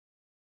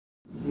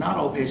Not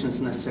all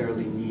patients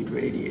necessarily need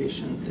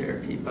radiation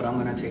therapy, but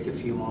I'm going to take a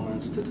few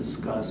moments to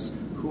discuss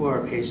who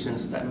are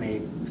patients that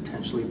may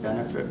potentially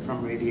benefit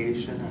from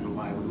radiation and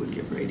why we would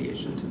give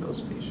radiation to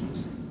those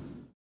patients.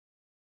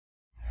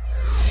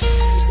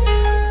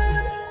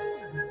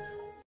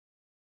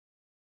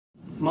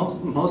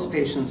 Most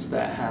patients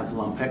that have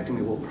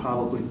lumpectomy will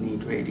probably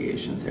need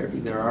radiation therapy.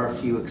 There are a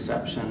few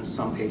exceptions.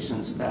 Some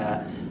patients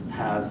that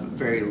have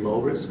very low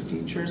risk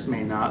features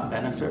may not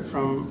benefit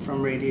from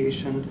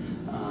radiation,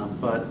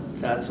 but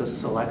that's a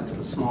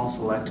small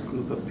select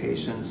group of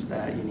patients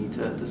that you need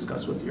to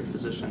discuss with your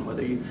physician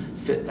whether you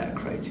fit that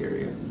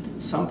criteria.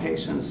 Some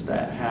patients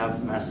that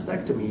have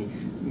mastectomy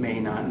may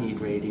not need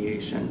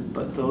radiation,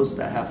 but those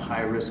that have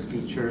high risk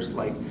features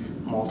like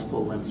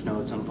multiple lymph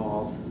nodes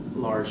involved,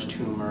 large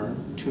tumor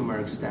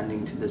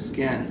extending to the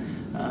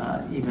skin,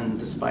 even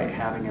despite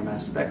having a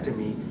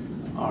mastectomy,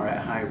 are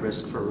at high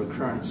risk for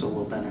recurrence, so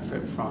will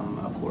benefit from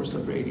a course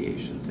of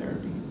radiation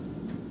therapy.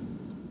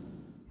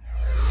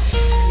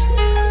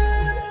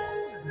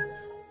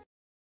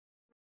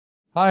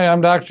 Hi,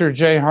 I'm Dr.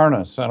 Jay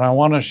Harness, and I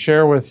want to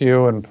share with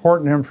you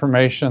important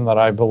information that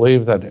I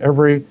believe that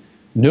every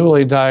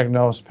newly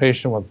diagnosed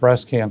patient with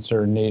breast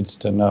cancer needs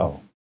to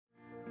know.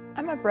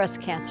 I'm a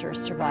breast cancer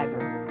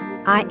survivor.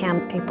 I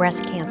am a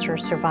breast cancer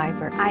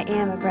survivor. I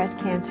am a breast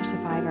cancer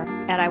survivor.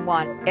 And I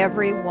want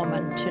every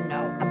woman to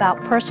know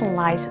about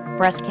personalized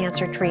breast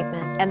cancer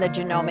treatment and the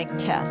genomic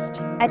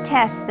test. A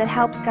test that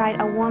helps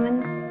guide a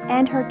woman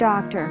and her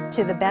doctor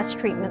to the best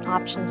treatment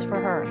options for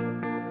her.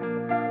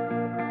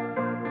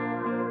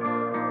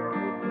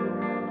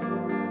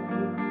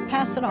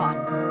 Pass it on.